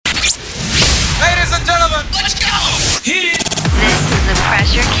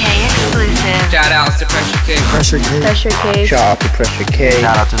Shout outs to Pressure K. Pressure K. Pressure K. Shout out to Pressure K.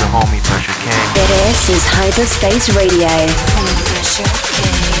 Shout out to the homie Pressure K. This is Hyperspace Radio. Pressure K.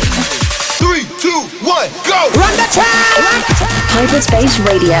 3, 2, 1, go! Run the track! Hyperspace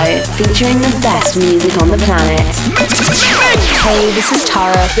Radio, featuring the best music on the planet. Hey, this is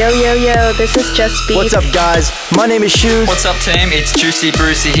Tara. Yo, yo, yo, this is Just Beat. What's up, guys? My name is Shoes. What's up, team? It's Juicy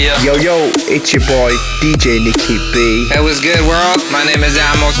Brucey here. Yo, yo, it's your boy, DJ Nicky B. Hey, what's good, world? My name is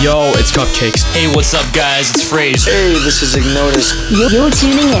Amos. Yo, it's Cupcakes. Hey, what's up, guys? It's Fraser. Hey, this is Ignotus. You're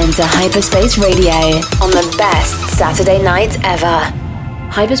tuning in to Hyperspace Radio on the best Saturday night ever.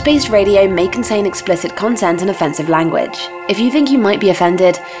 Hyperspace Radio may contain explicit content and offensive language. If you think you might be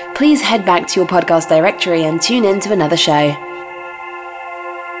offended, please head back to your podcast directory and tune in to another show.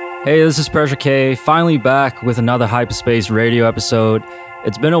 Hey, this is Pressure K, finally back with another Hyperspace Radio episode.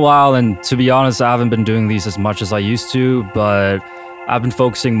 It's been a while, and to be honest, I haven't been doing these as much as I used to, but I've been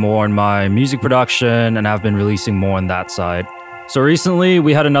focusing more on my music production, and I've been releasing more on that side. So recently,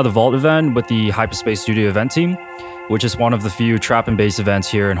 we had another Vault event with the Hyperspace Studio event team, which is one of the few trap and bass events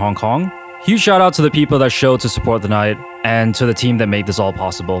here in Hong Kong. Huge shout out to the people that showed to support the night, and to the team that made this all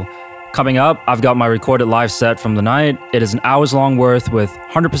possible. Coming up, I've got my recorded live set from the night. It is an hours long worth with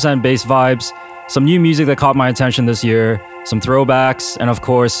 100% bass vibes, some new music that caught my attention this year, some throwbacks, and of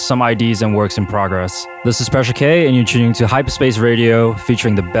course, some IDs and works in progress. This is Pressure K, and you're tuning to Hyperspace Radio,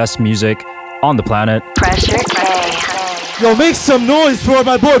 featuring the best music on the planet. Pressure K. Yo, make some noise for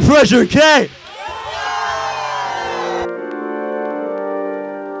my boy Pressure K.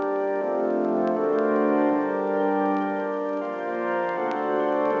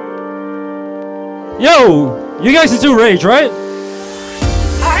 Yo, you guys can do Rage, right?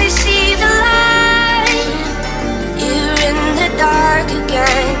 I see the light, you're in the dark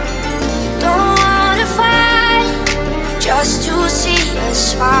again. Don't wanna fight, just to see a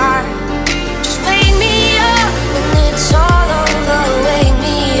spark. Just wake me up when it's all over, wake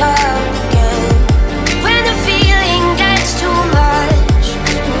me up again. When the feeling gets too much,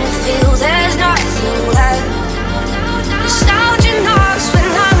 and you feel there's nothing left. Nostalgia knocks when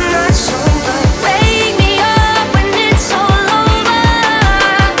I'm not sober. Wake me up when it's all over.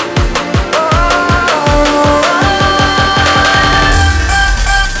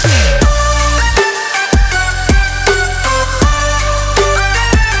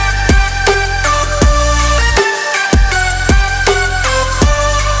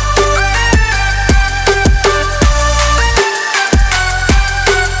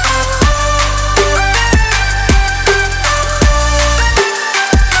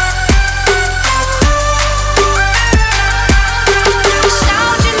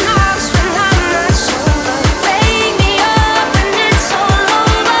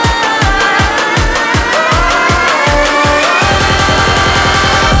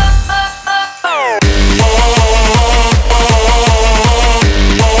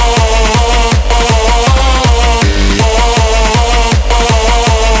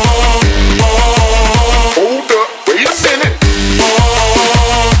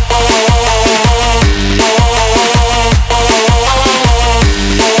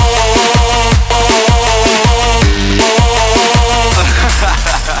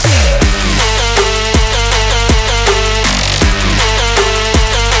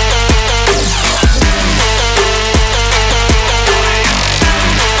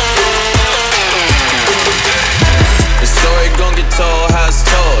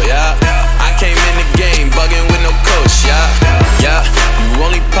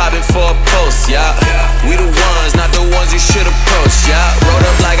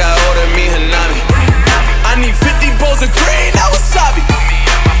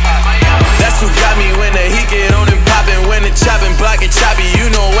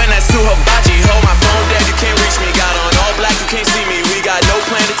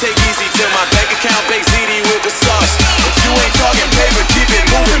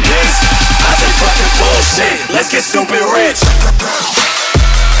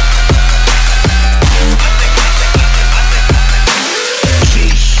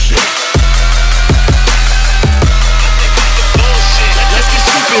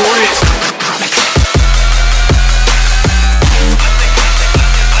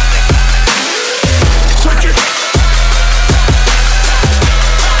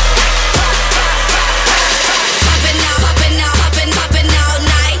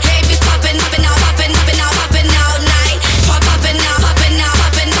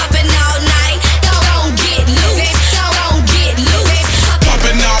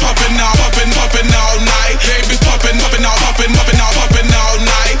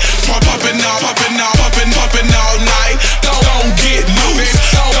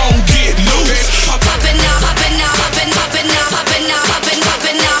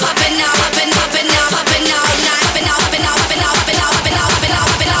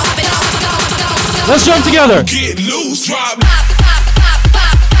 Let's jump together. Get loose, drop.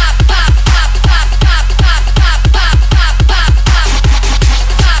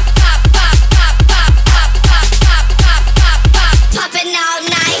 Poppin' all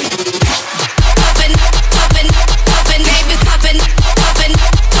night. Poppin', poppin', poppin', baby, poppin', poppin',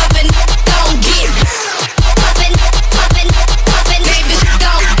 poppin', don't get. Poppin', poppin', poppin', baby,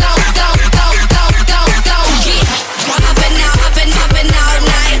 don't get. Poppin' out, poppin', poppin' all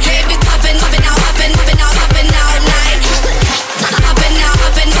night. Baby, poppin', poppin' out, poppin', poppin' out, poppin' all night. Poppin' out,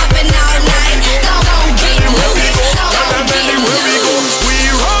 poppin', poppin' all night. Don't get loose, don't get loose. We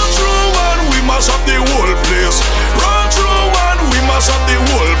run through and we mash up the whole place. Run through and we mash up the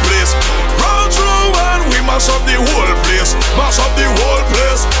whole place. Run through and we mash up the whole place. Mash up the whole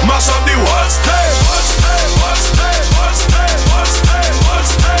place. Mash up the whole stage.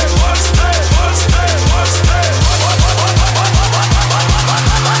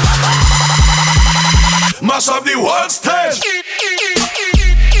 Mash up the whole stage.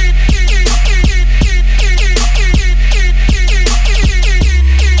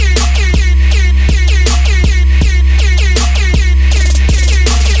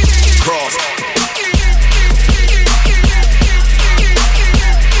 Cross.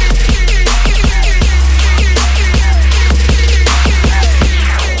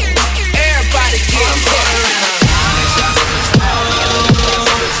 Everybody get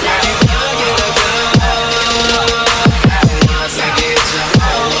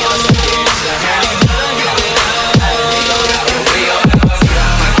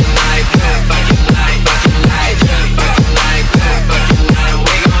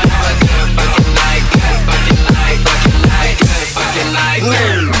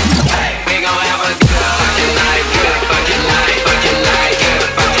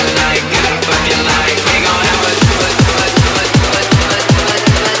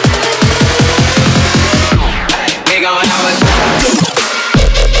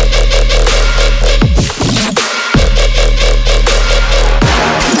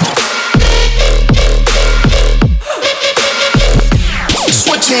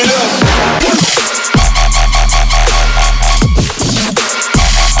Switch it up.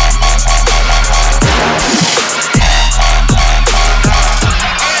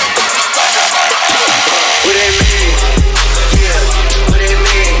 What it mean? Yeah, what it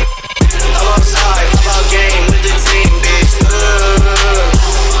mean? I'm outside, I'm out game with the team, bitch.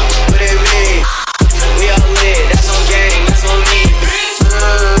 What it mean? We all lit, that's on game, that's on me, bitch.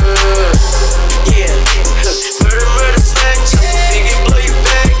 Yeah, murder, smack, nigga blow you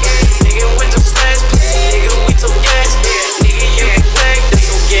back, nigga with the flash,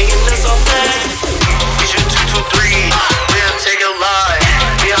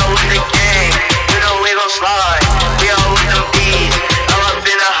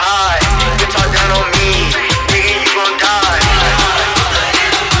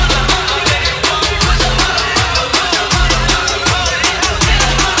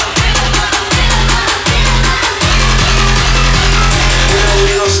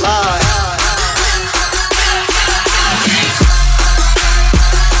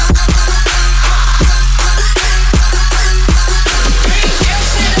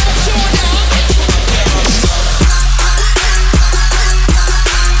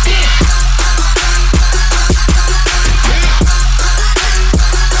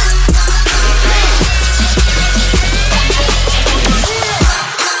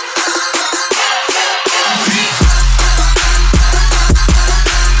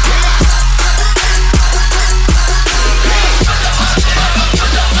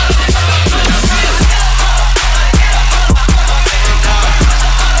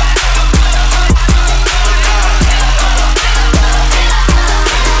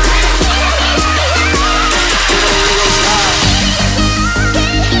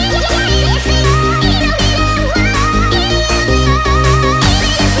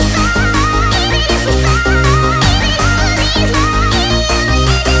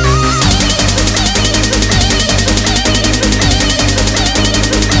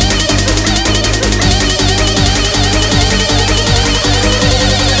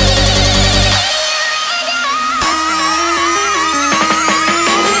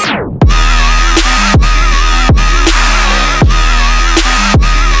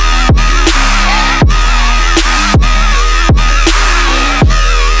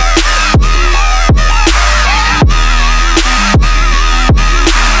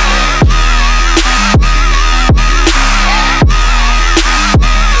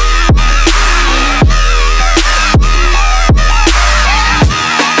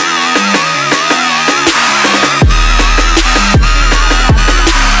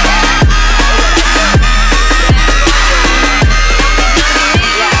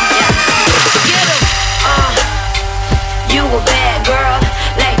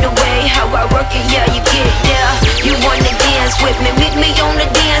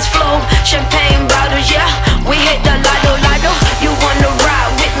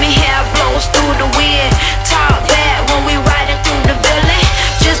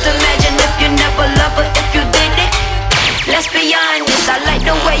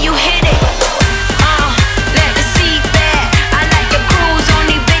 way you hit it. Let the seat back. I like your cruise on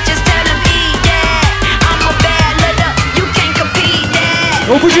these bitches, tell them eat that. I'm a bad little, you can't compete that.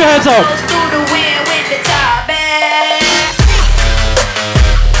 Don't put your hands up. Goes through the wind with the top back.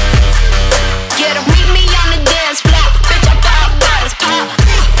 Get 'em, meet me on the dance floor. Bitch, I pop bottles, pop.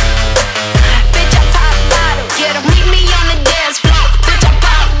 Bitch, I pop bottles. Get 'em, meet me on the dance floor. Bitch, I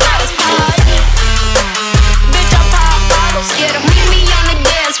pop bottles, pop. Bitch, I pop bottles. Get 'em, meet me on the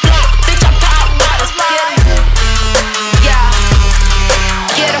dance floor. Bitch, I pop bottles, pop. Yeah.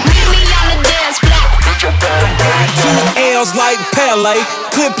 Get 'em, meet me on the dance floor. Bitch, I pop bottles. 2 L's like Pele,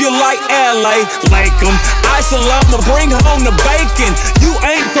 clip you like LA, like 'em. Ice and lava, bring home the bacon. You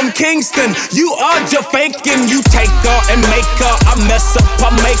ain't from Kingston, you are just faking. You take her and make her, I mess up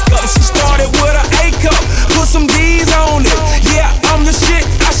her makeup. She started with an A cup, put some D's on it. Yeah, I'm the shit,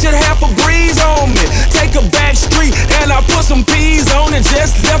 I should have a breeze on me. Take a back street and I put some P's on it.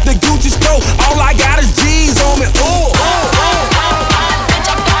 Just left the Gucci store, all I got is G's on me. Ooh, ooh, ooh.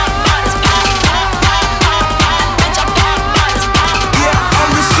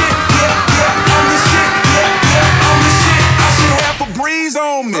 Breeze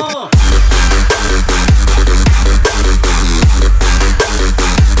on me.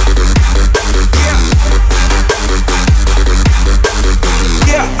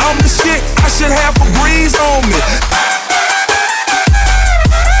 Yeah, I'm the shit. I should have a breeze on me.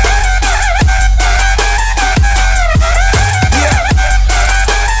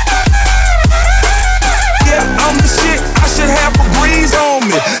 Yeah, I'm the shit. I should have a breeze on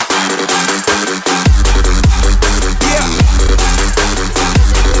me.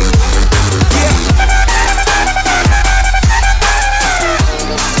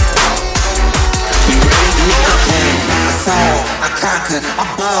 I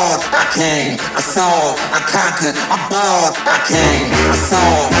balled, I came, I saw, I conquered, I balled, I came, I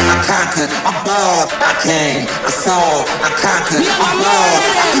saw, I conquered, I balled, I came, I saw, I conquered, I balled,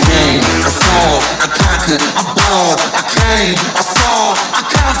 I came, I saw, I conquered, I balled, I came, I saw, I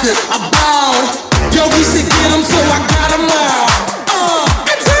conquered, I balled. Yo, we should get 'em, so I got 'em all.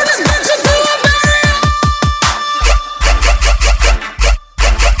 And turn this bitch into a burial.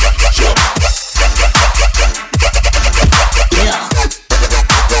 Yeah.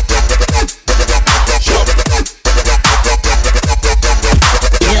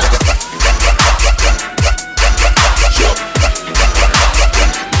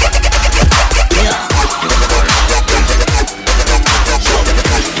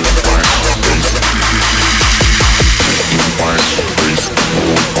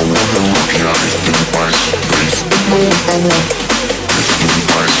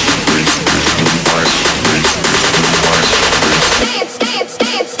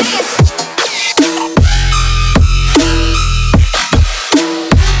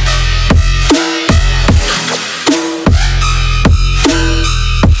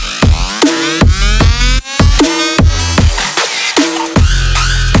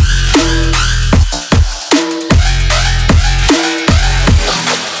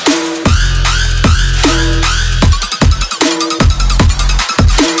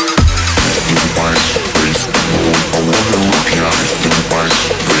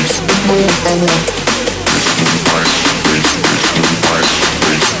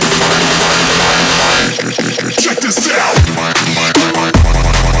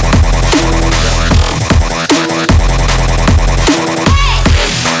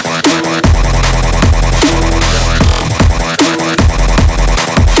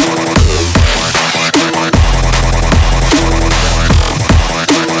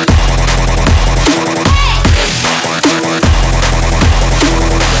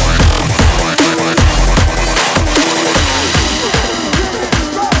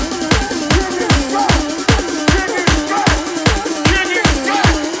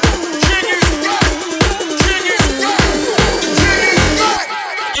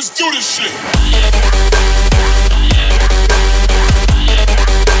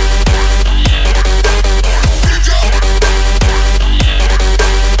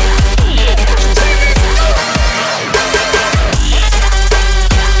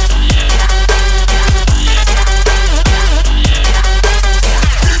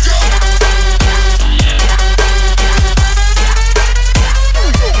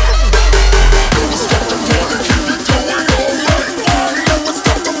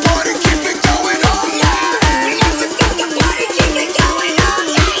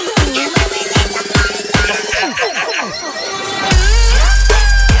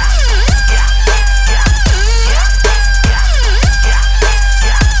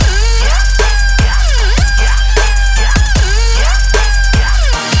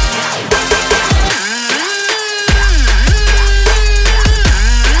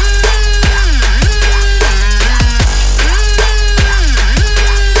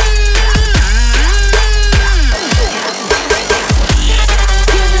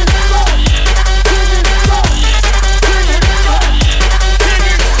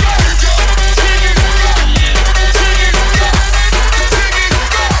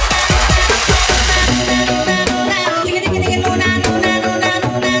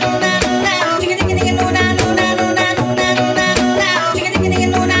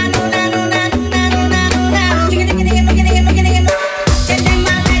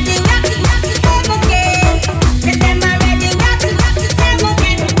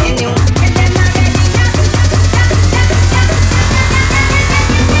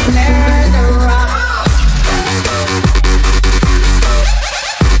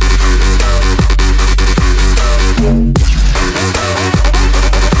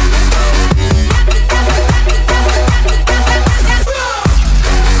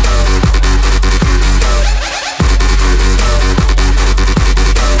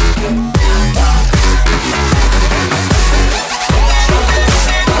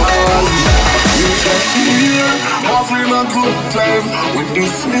 a good time. With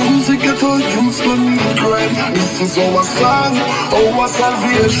this music, get all youths no need crime. This is our song, our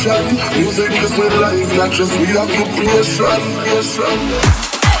salvation. Music is my life, not just my occupation.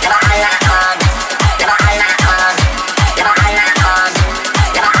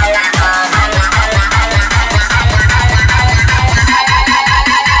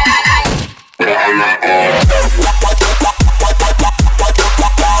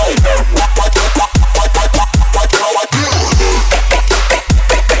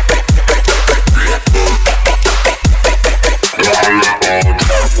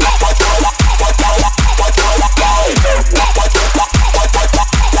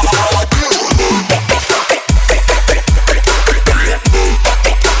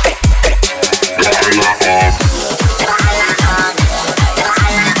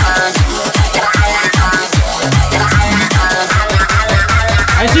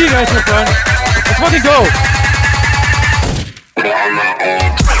 I see you guys, my friend. Let's fucking go.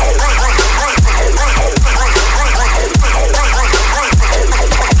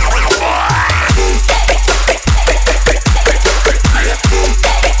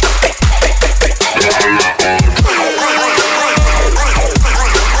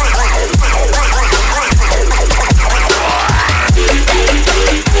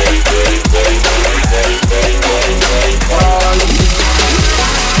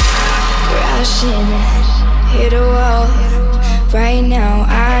 Hit a wall. Right now,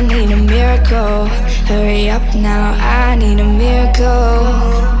 I need a miracle. Hurry up now, I need a miracle.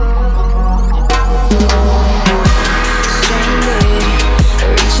 Stranded,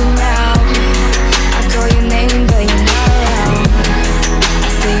 reaching out. I call your name, but you're not around. I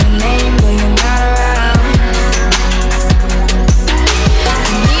say your name, but you're not around. I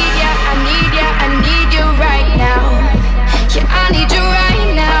need ya, I need ya, I need you right now. Yeah, I need you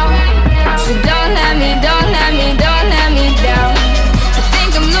right now. So don't let me down. I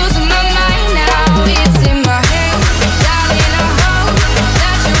think I'm losing my mind now. It's in my head, darling, I hope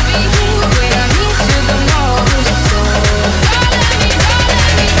that you'll be here when I need you the most. So don't let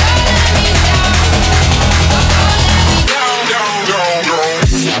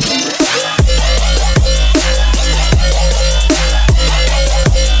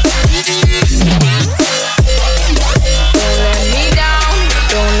me down.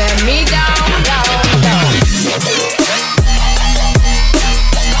 Don't let me down, down.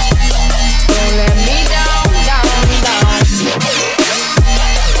 Don't let me down, down.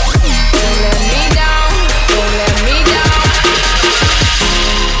 Don't let me down, don't let me down.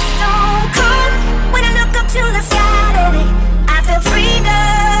 Stone cold when I look up to the sky, baby. I feel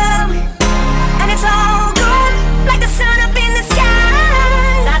freedom, and it's all good, like the sun up in the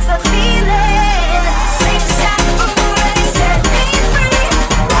sky. That's the feeling. Slingshot, boomerang, set me free.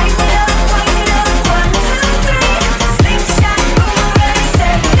 Light it up, 1, 2, 3. Slingshot, boomerang,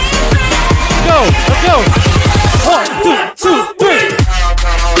 set me free. Go, let's go. 1, 2, 3.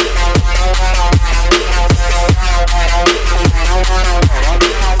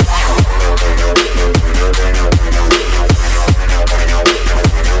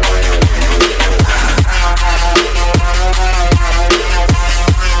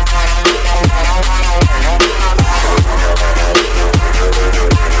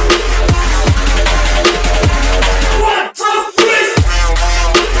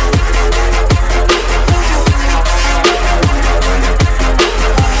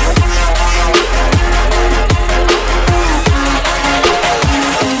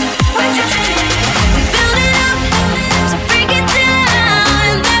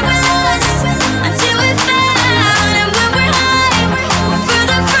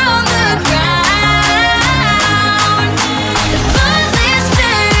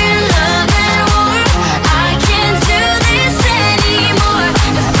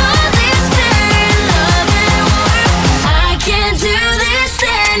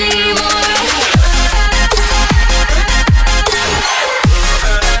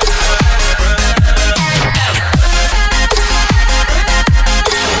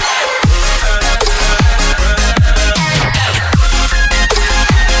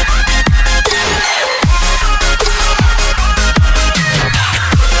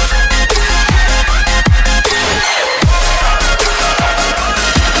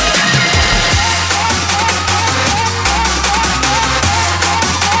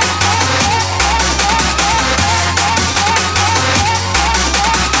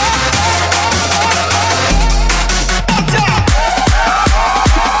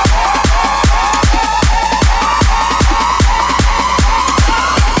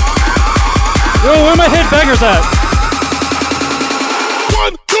 Where my headbangers at?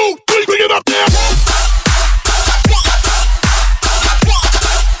 1, 2, 3, bring it up there.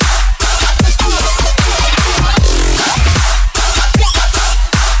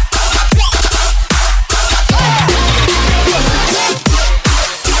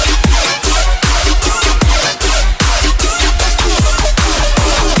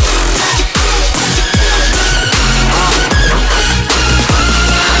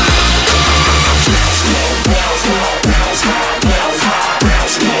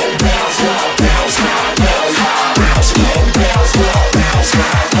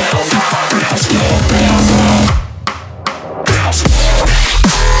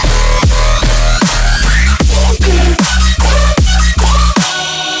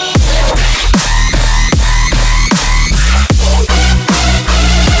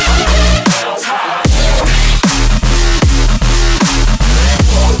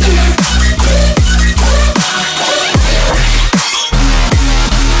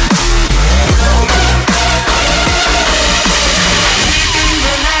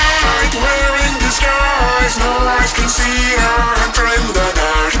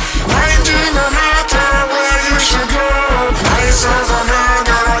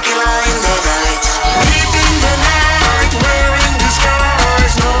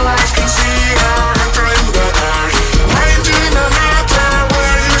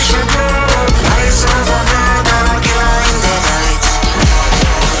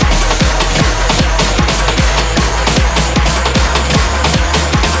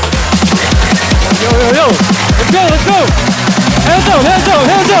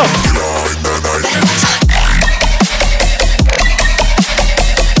 Hands up.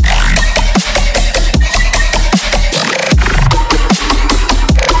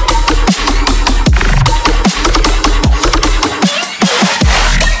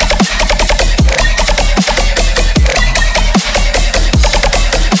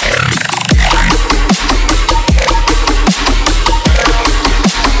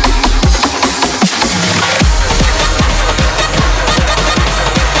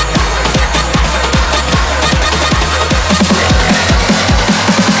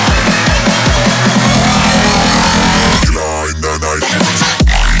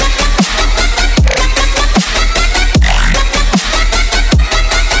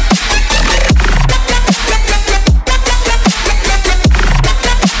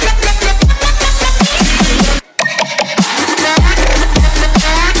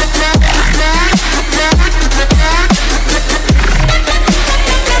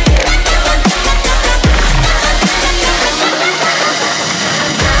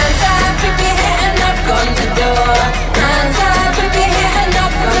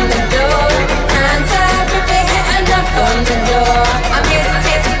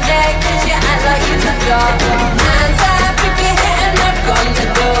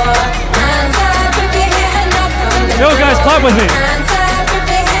 Yo guys, clap with me. Hands up.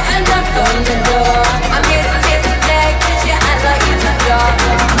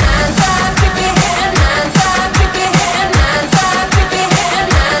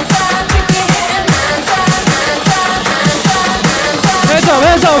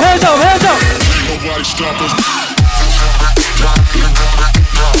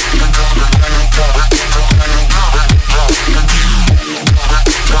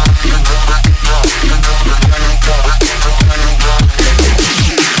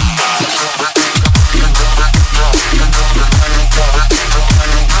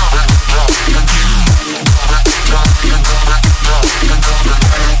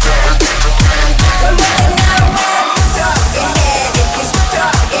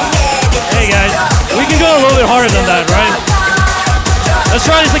 Harder than that, right? Let's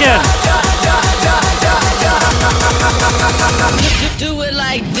try this again. Do it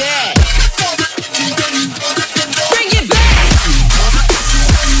like that. Bring it back.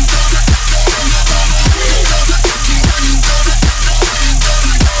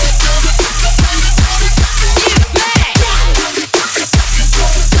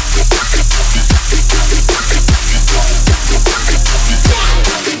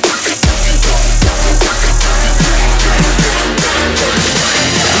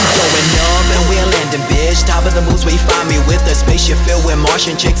 Top of the moves where you find me with a spaceship filled with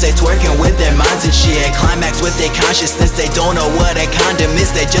Martian chicks. They twerking with their minds and shit. Climax with their consciousness. They don't know what a condom is.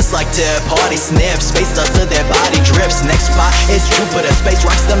 They just like to party sniff. Space dust to their body drips. Next spot is Jupiter. Space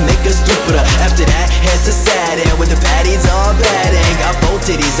rocks to make us stupider. After that, head to Saturn with the baddies all batting. Got both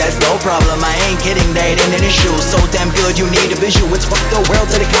titties, that's no problem. I ain't kidding, they ain't in the shoes. So damn good, you need a visual. It's fuck the world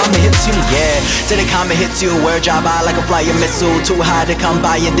till the comet hits you. Yeah, till the comet hits you. Word job by like a flyer missile. Too high to come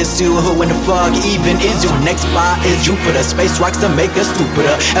by and diss you. Who in the fuck even is you? Next spot is Jupiter. Space rocks to make us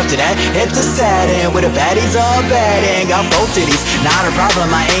stupider. After that, head to Saturn with the baddies all batting. Got both titties, not a problem.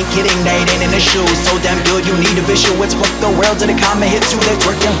 I ain't kidding, they ain't in the shoes. So damn good, you need a visual. It's fuck the world till the comet hits you. They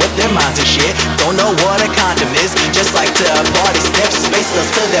twerking with their minds and shit. Don't know what a condom is. Just like to party sniff. Space dust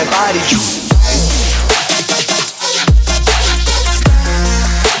to their body.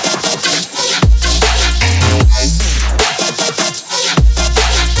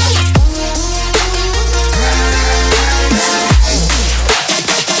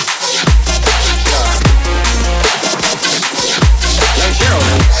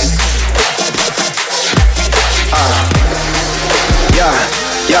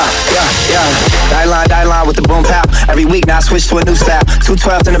 Die line with the boom pow. Every week now I switch to a new style.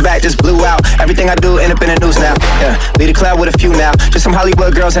 212s in the back just blew out. Everything I do end up in the news now. Yeah, lead a cloud with a few now. Just some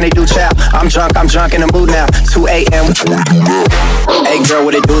Hollywood girls and they do chow. I'm drunk in the mood now. 2 a.m. Hey girl,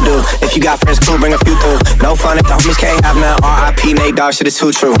 what it do? If you got friends, cool, bring a few through. No fun if the homies can't have none. R.I.P. Nate Dogg, shit is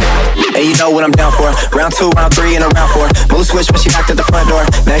too true. And you know what I'm down for. Round 2, round 3, and a round 4. Mood switch when she knocked at the front door.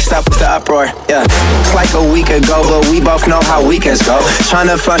 Next up was the uproar. Yeah, it's like a week ago, but we both know how weekends go.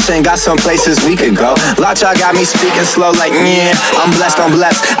 Tryna function, got some places we could go. Lockjaw got me speaking slow like, yeah, I'm blessed,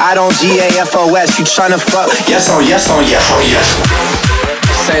 I don't GAFOS, you tryna fuck. Yes, oh yes, oh yes, oh yes.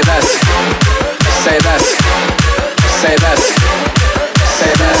 Say this, say this, say this,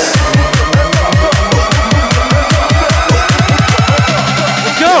 say this.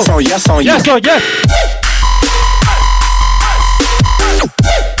 Let's go. Yes, oh yes, oh yes. Yes, oh yes.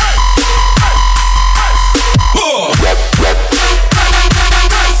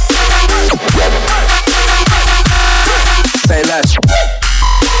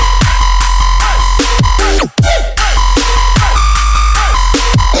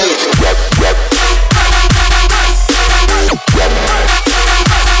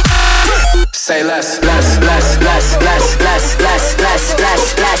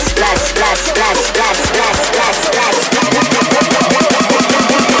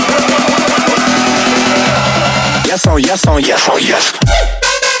 yes, on yes, on yes.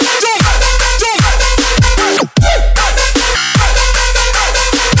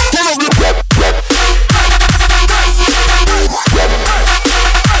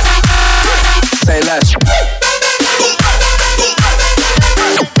 Say less.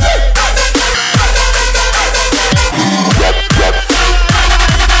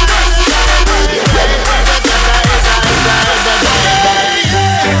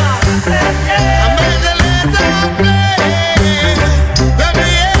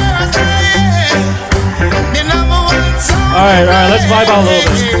 Alright, let's vibe out a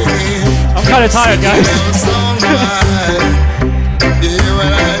little bit. I'm kinda tired, guys. You hear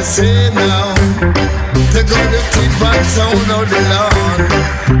what I say now? To go to keep on sound of the Lord.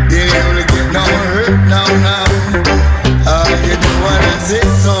 You able to get no hurt now. You do what I say,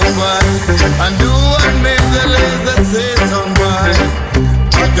 somebody. And do what Major Lazer say, somebody.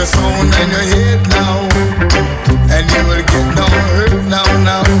 Put the sound in your head now. And you will get no hurt now.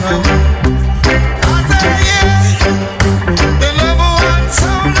 I say, yeah. The number one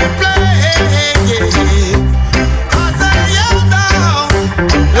sound to play, yeah. I say, yeah, now.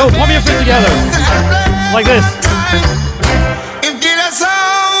 Yo, pump your feet together. Like this. If get a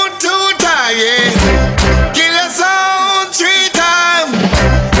sound 2 times, yeah. Get a sound 3 times.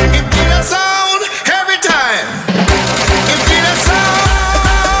 If get a sound every time. If get a sound.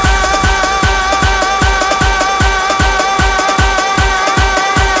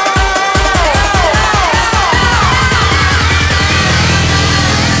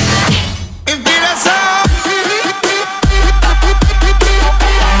 If get a sound.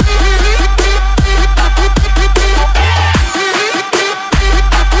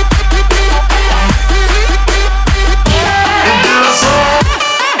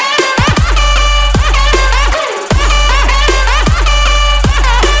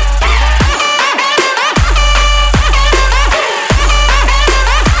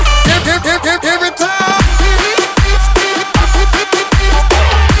 Every time.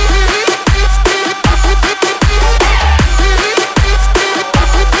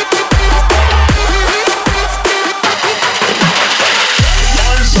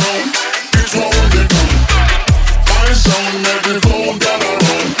 My sound is rolling. My sound make it go down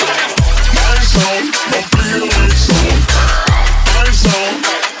around. My sound, no feeling sound. My sound,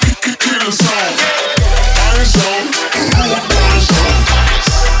 kill sound. My sound, rude boy sound.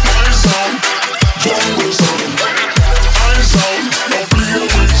 My sound, jungle sound. My sound, no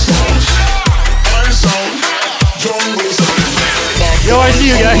feeling sound. My sound, jungle sound. Yo, I see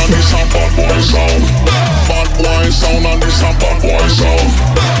you guys. Bad boy sound. Bad boy sound and this a bad boy sound.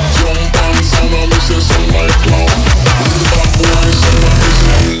 Jump and sound and this is sound like clown. Bad boy sound and this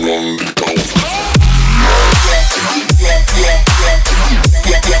one run the town.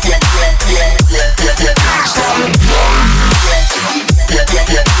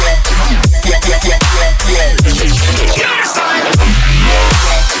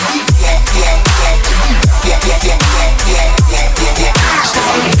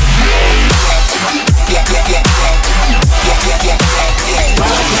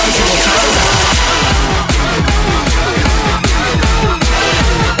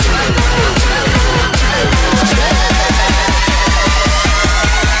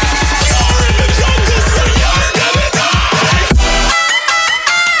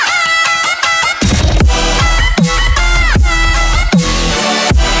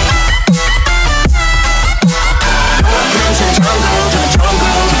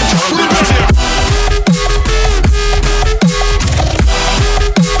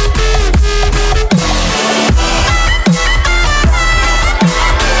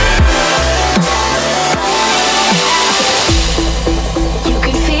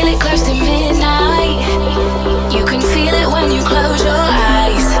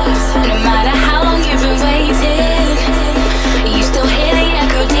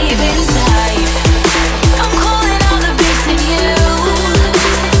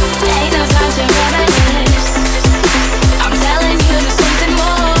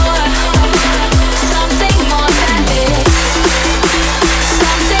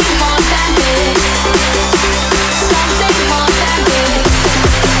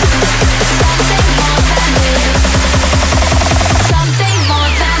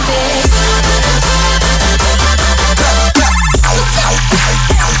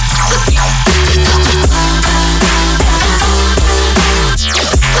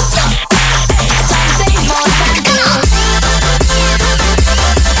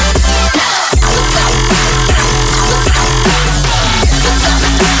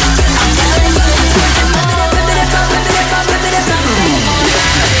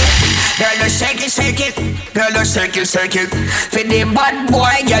 shake it, shake it. For the bad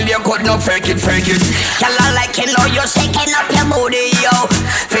boy, girl, you could not fake it, fake it. Girl, I like it, how you shaking up your booty, yo.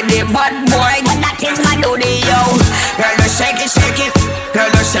 For the bad boy, but that is my duty, yo. Girl, you shake it, shake it. Girl,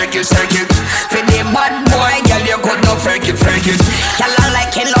 you shake it, shake it. For the bad boy, girl, you could not fake it, fake it. Girl, I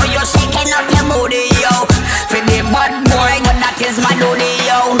like it, how you shaking up your booty, yo. For the bad boy, but that is my duty,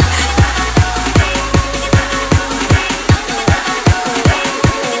 yo.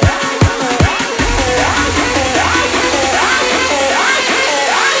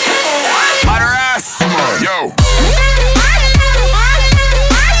 Yo.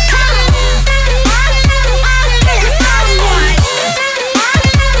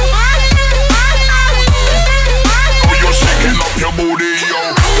 Your booty, yo.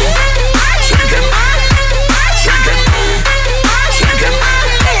 Shake it, shake it, shake it, shake it,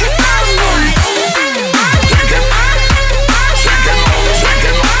 shake it, shake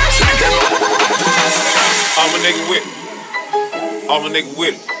it, shake it. I'm a nigga with it. I'm a nigga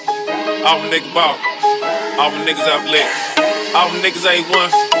with it. I'm a nigga ball. All my niggas athletic. All my niggas A1.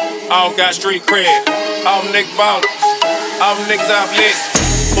 All got street cred. All my niggas ballin'. All my niggas athletic.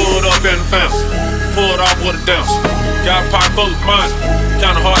 Pulled up in the fountain. Pulled off with a dance. Got a pocket full of money.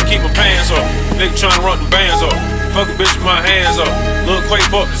 Kinda hard to keep my pants up. Nigga tryna run the bands up. Fuck a bitch with my hands up. Lil' Quake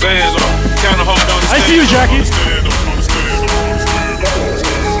fuck his hands up. Kinda hard to understand. I see you, Jackie.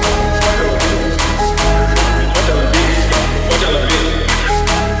 Watch a little bitch.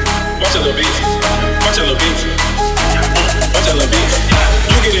 Watch a little bitch. Watch a little bitch. Watch a little bitch.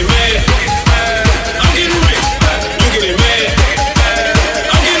 You getting mad? I'm getting rich. You getting mad?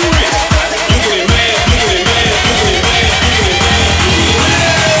 I'm getting rich. You getting mad? You getting mad? You getting mad? You getting mad?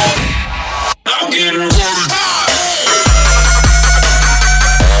 I'm getting rich.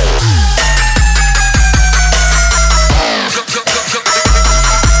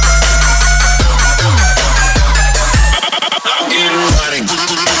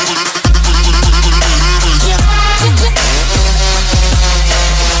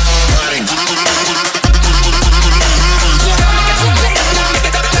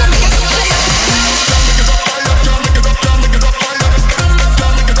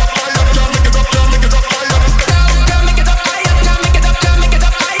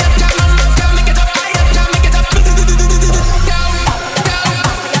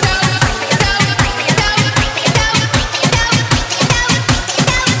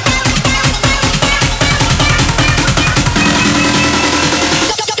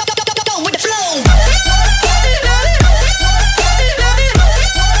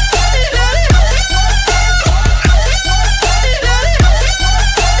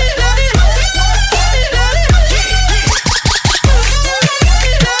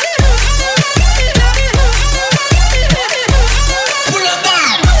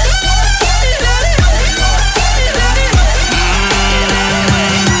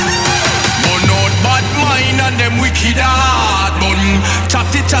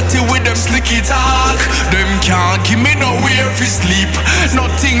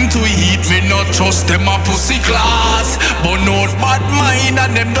 Trust them a pussy class, but not bad mind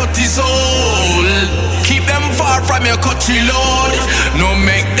and them dirty soul. Keep them far from your country, Lord. No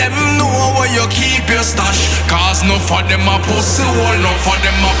make them know where you keep your stash. Cause no for them a pussy wall, no for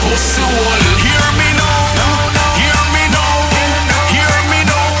them a pussy wall. Hear me now, hear me now, hear me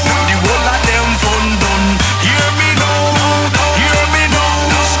now. The whole of them fun done. Hear me now, hear me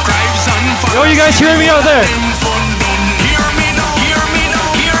now. Scribes and fire. Yo, you guys hear me out there?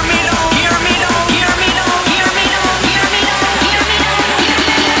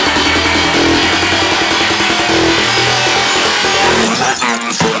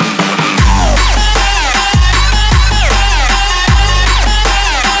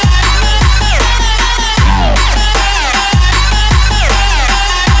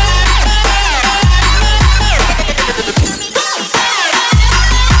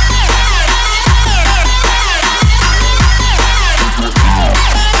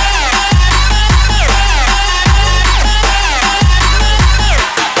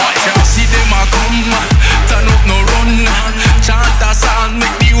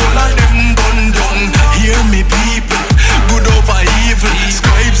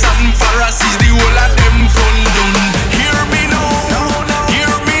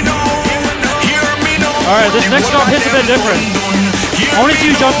 Alright, this next song hits a bit different. I want to see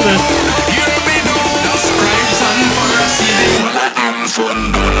you jump to this.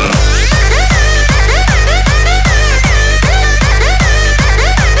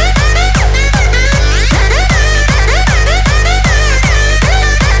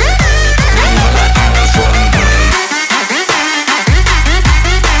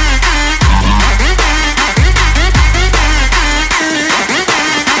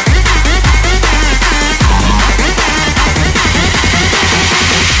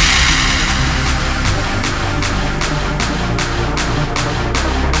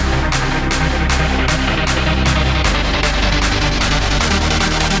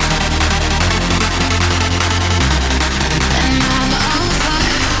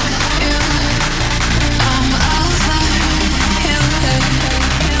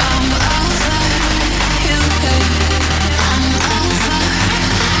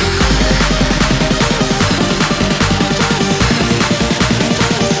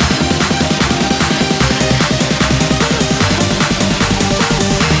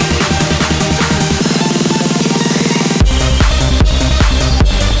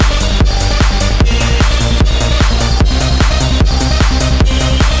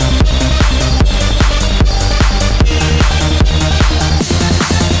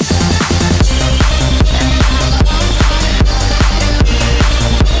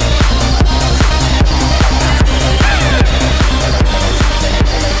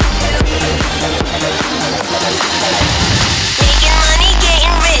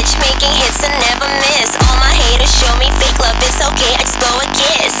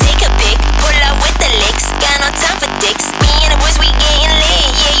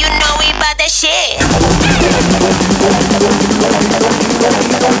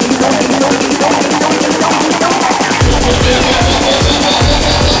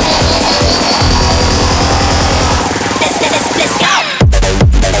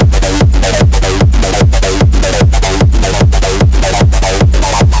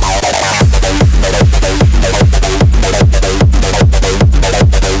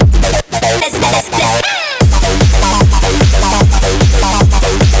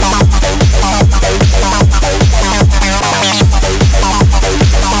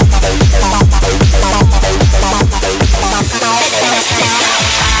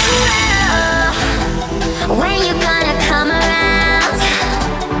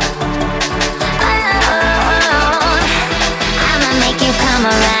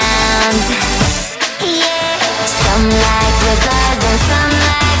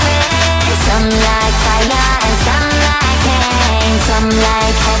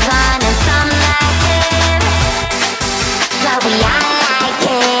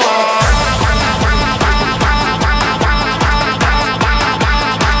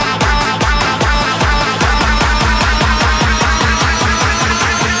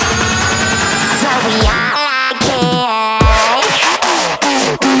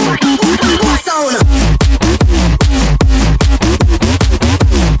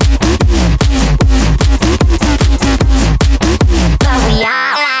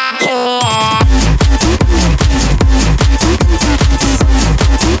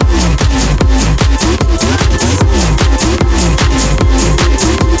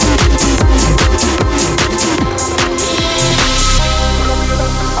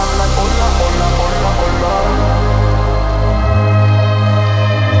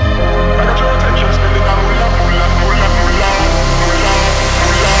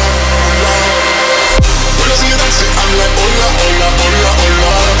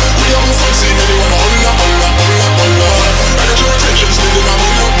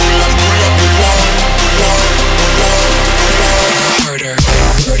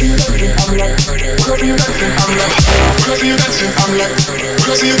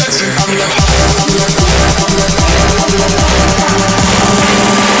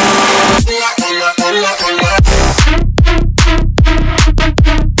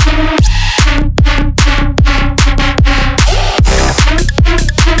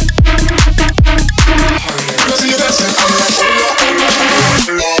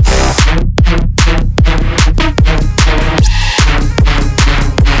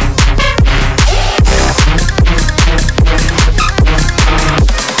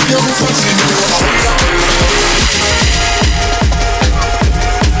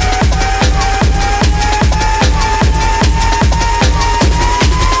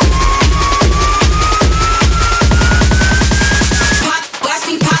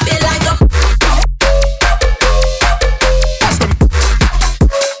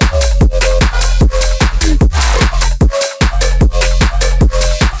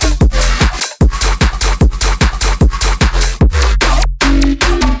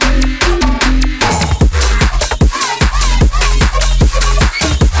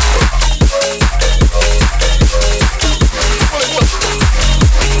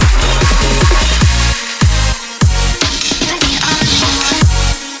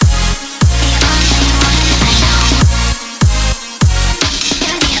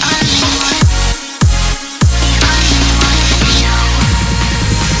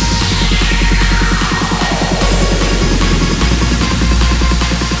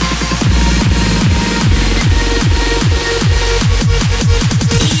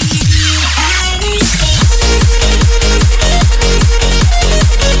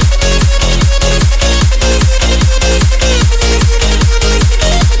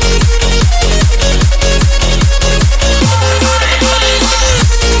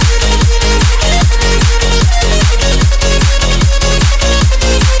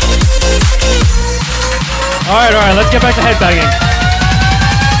 Alright, let's get back to headbanging.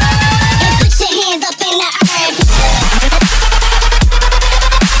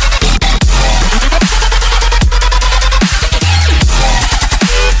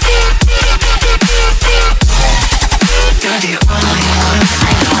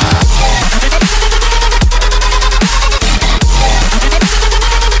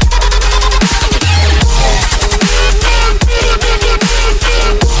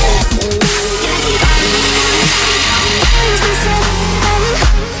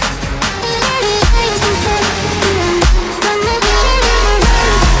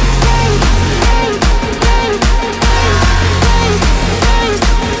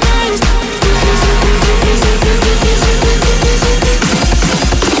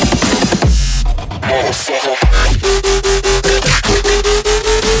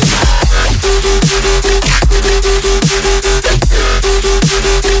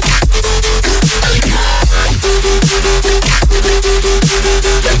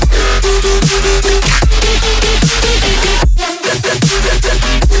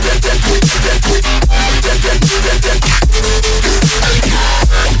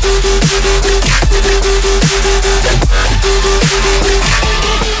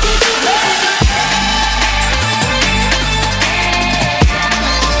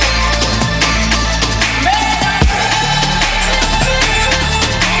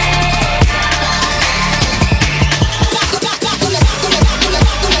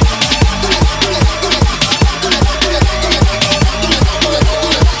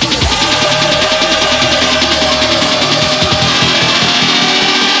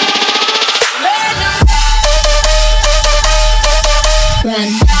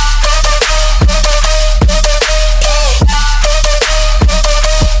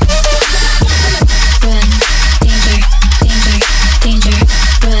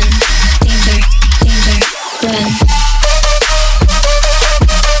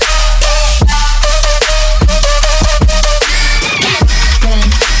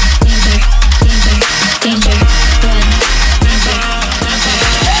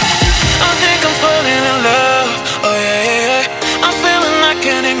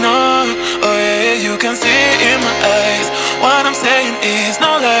 know. Oh yeah, you can see it in my eyes. What I'm saying is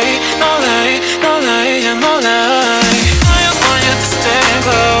no lie, no lie, no lie, yeah, no lie. I just want you to stay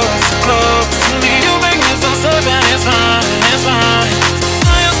close, close to me. You make me feel safe and it's fine, it's fine.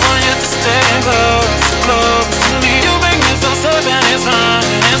 I just want you to stay close, close to me. You make me feel safe and it's fine,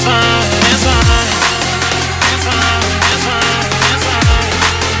 it's fine, it's fine. It's fine, it's fine, it's fine.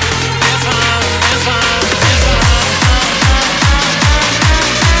 It's fine, it's fine, it's fine.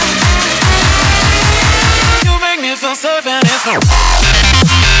 You make me feel safe and it's fine.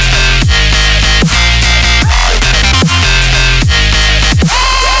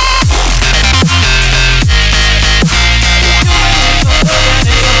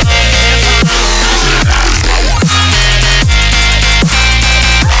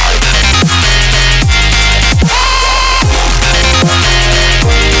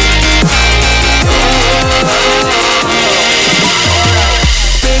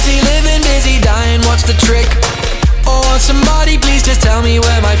 Somebody please just tell me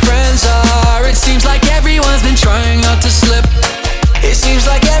where my friends are. It seems like everyone's been trying not to slip. It seems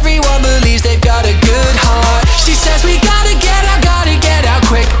like everyone believes they've got a good heart. She says we gotta get out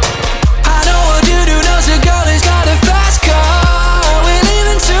quick. I know a dude who knows a girl who's got a fast car. We're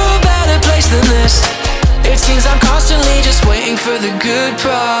leaving to a better place than this. It seems I'm constantly just waiting for the good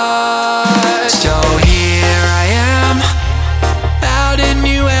part. So here I am, out in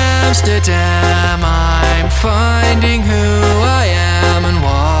New Amsterdam. I'm finding who I am and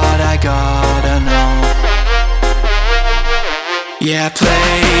what I gotta know. Yeah, play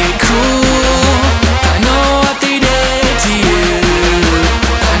it cool. I know what they did to you.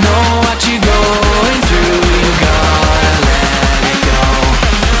 I know what you're going through. You gotta let it go.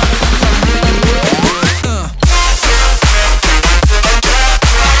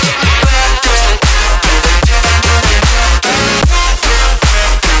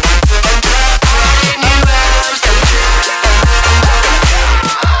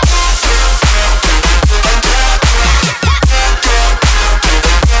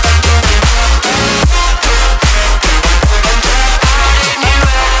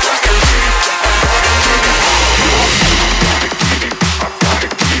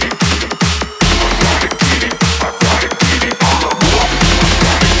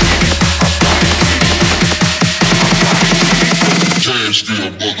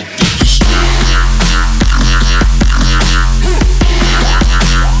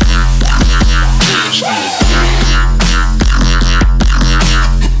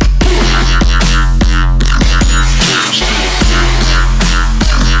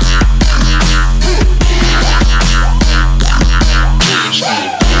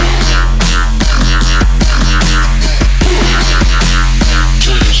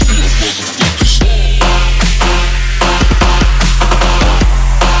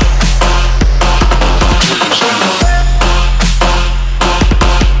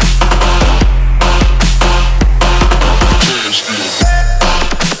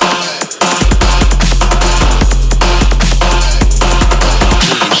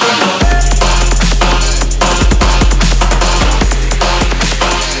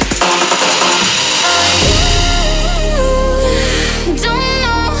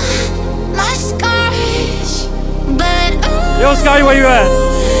 Yo, Scotty, where you at?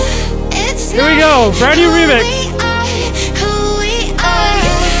 Here we go, brand new remix.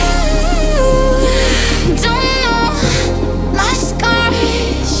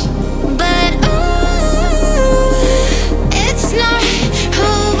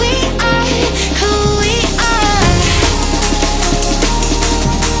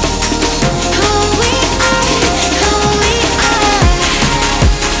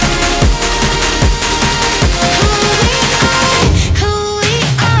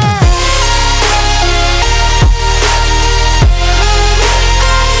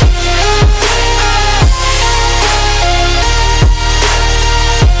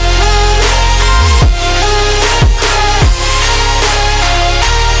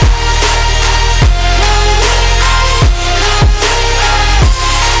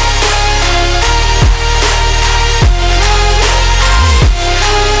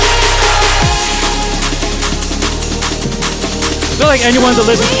 I feel like anyone that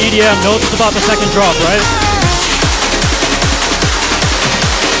listens to EDM knows it's about the second drop, right?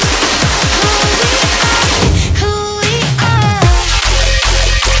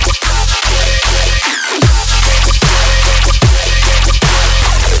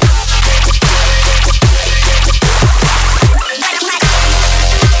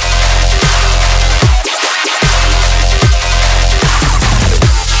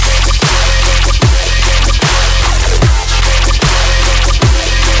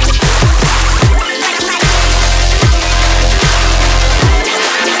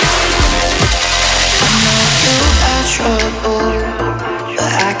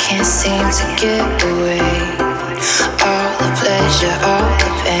 get away. All the pleasure, all the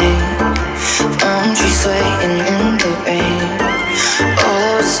pain. Palm trees swaying in the rain.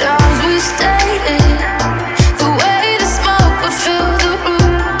 All those times we stayed in. The way the smoke would fill the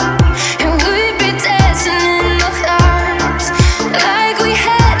room, and we'd be dancing in the clouds like we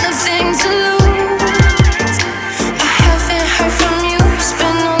had nothing to lose. I haven't heard from you, it's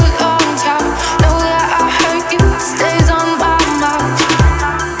been a long time. Know that I hurt you, stays on my mind.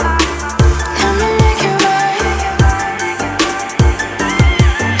 Let me make it right.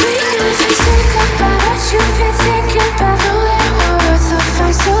 We can just think about what you've been thinking about. Know that we're worth the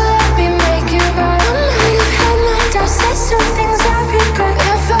fight, so let me make it right. I might have had my doubts, said some things I regret.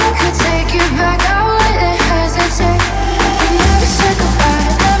 If I could take you back, I wouldn't hesitate. We never said goodbye,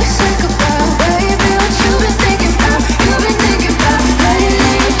 never said goodbye. Baby, what you been thinking about? You been thinking about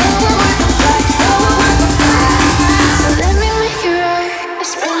lately? Know we're worth the fight, know we're worth the fight. So let me make it right.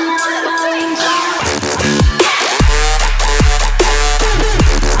 It's been a long time.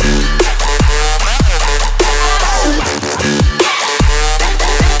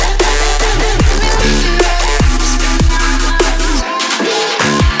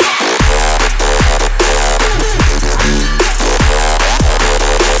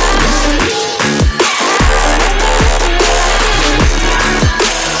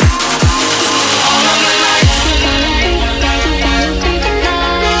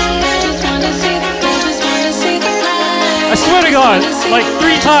 I swear to God, like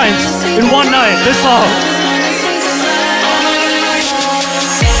 3 times in one night, this song.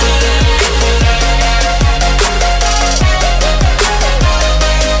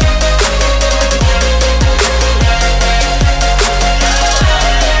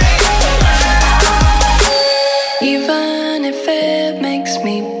 Even if it makes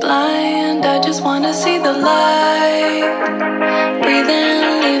me blind, I just wanna see the light. Breathe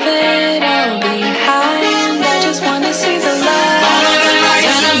in, leave it all behind. I just wanna see the light.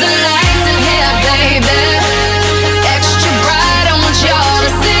 Turn up the lights in here, baby.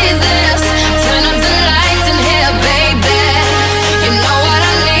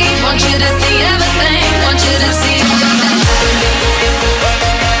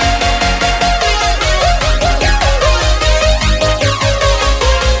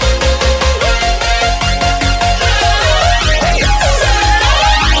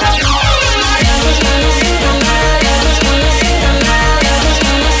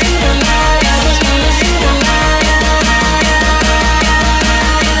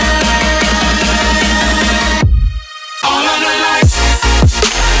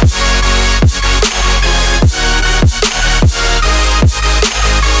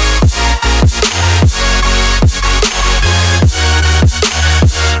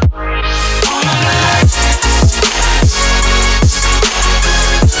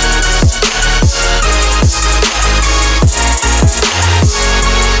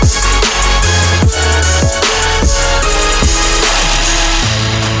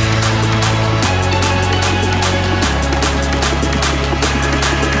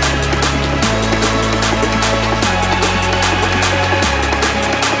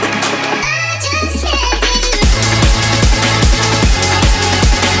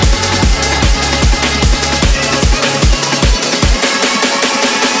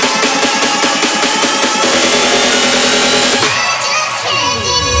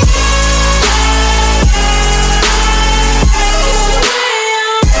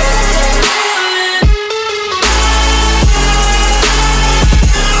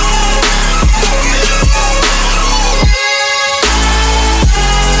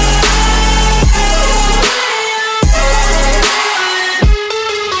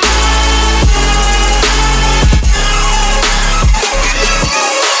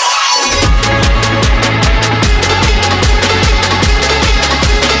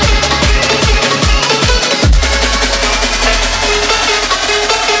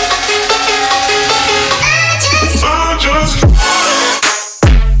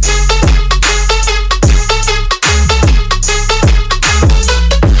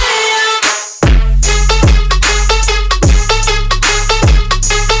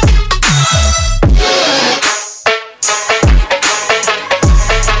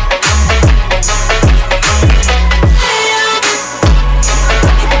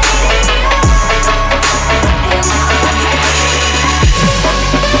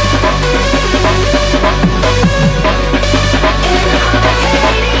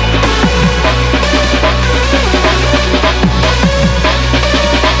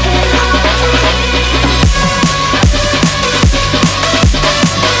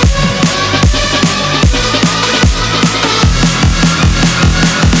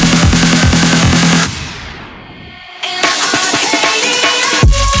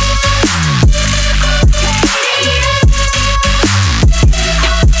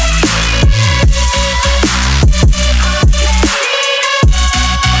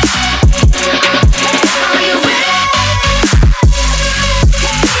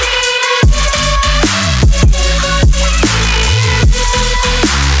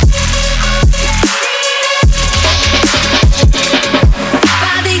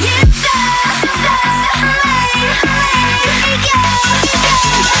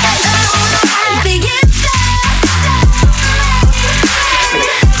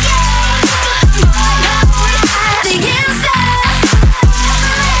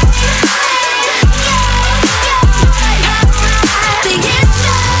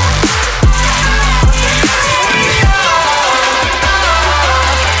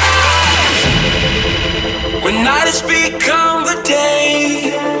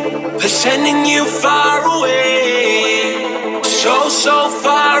 so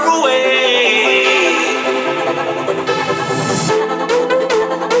far away.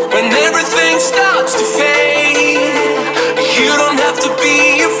 When everything starts to fade, you don't have to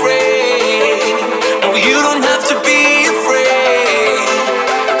be afraid. No, you don't have to be afraid.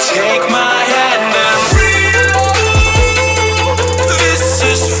 Take my hand and real. This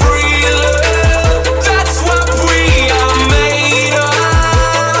is free love. That's what we are made of.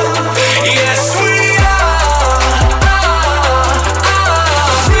 Yes, we are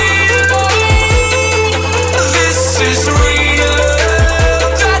real. This is real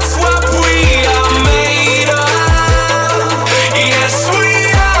love. That's what we are made of. Yes, we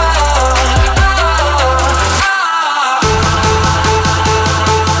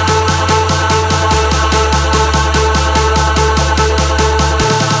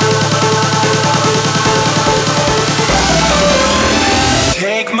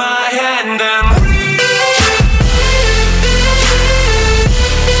take my hand and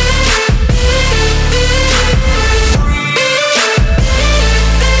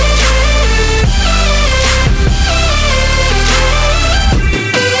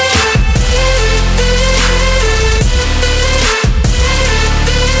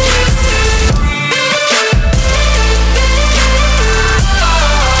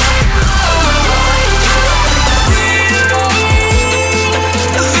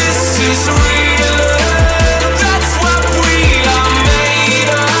this is real love. That's what we are made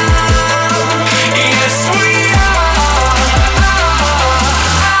of. Yes, we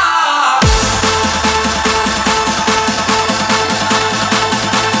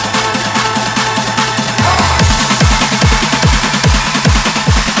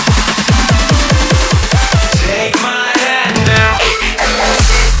take my hand and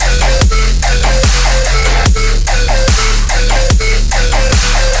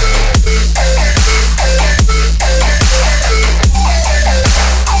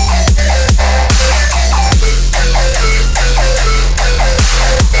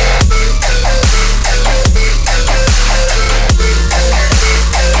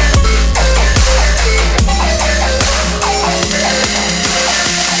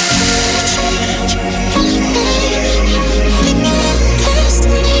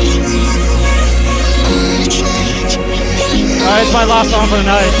Alright, it's my last song for the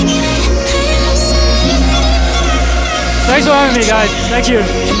night. Thanks for having me, guys. Thank you.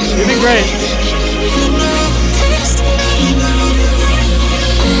 You've been great.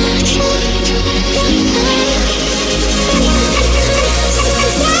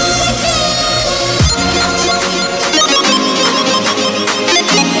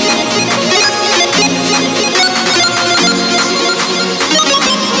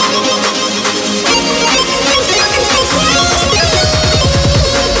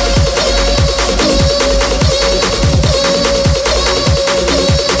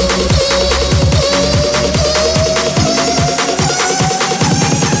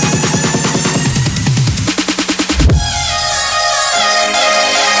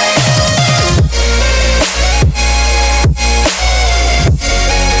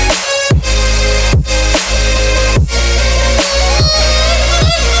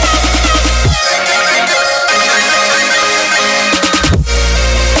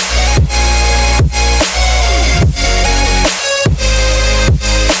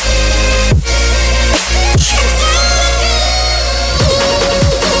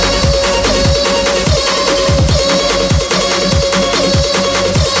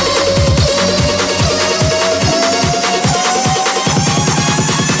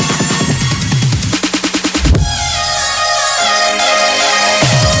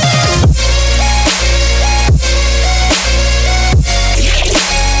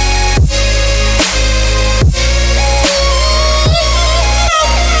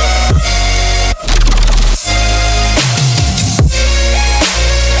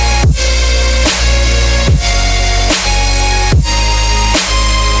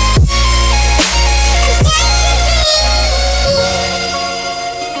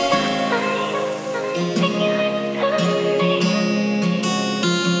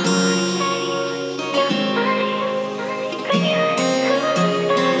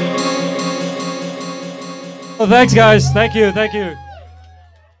 Well, thanks, guys. Thank you. Thank you.